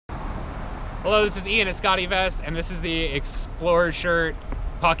Hello, this is Ian at Scotty Vest, and this is the Explorer shirt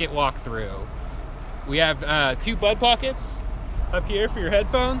pocket walkthrough. We have 2 bud pockets up here for your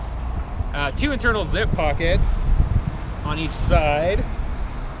headphones, 2 internal zip pockets on each side,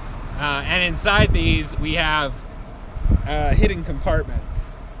 and inside these we have a hidden compartment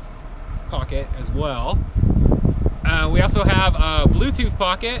pocket as well. We also have a Bluetooth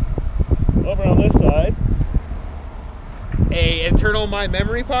pocket over on this side, a internal My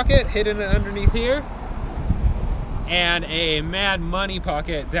Memory pocket hidden underneath here, and a Mad Money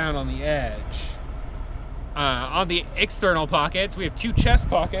pocket down on the edge. On the external pockets, we have 2 chest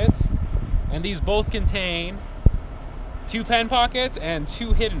pockets, and these both contain 2 pen pockets and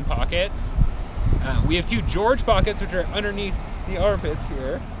 2 hidden pockets. We have 2 George pockets, which are underneath the armpits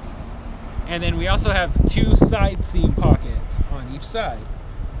here, and then we also have 2 side seam pockets on each side.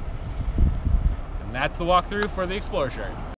 And that's the walkthrough for the Explorer shirt.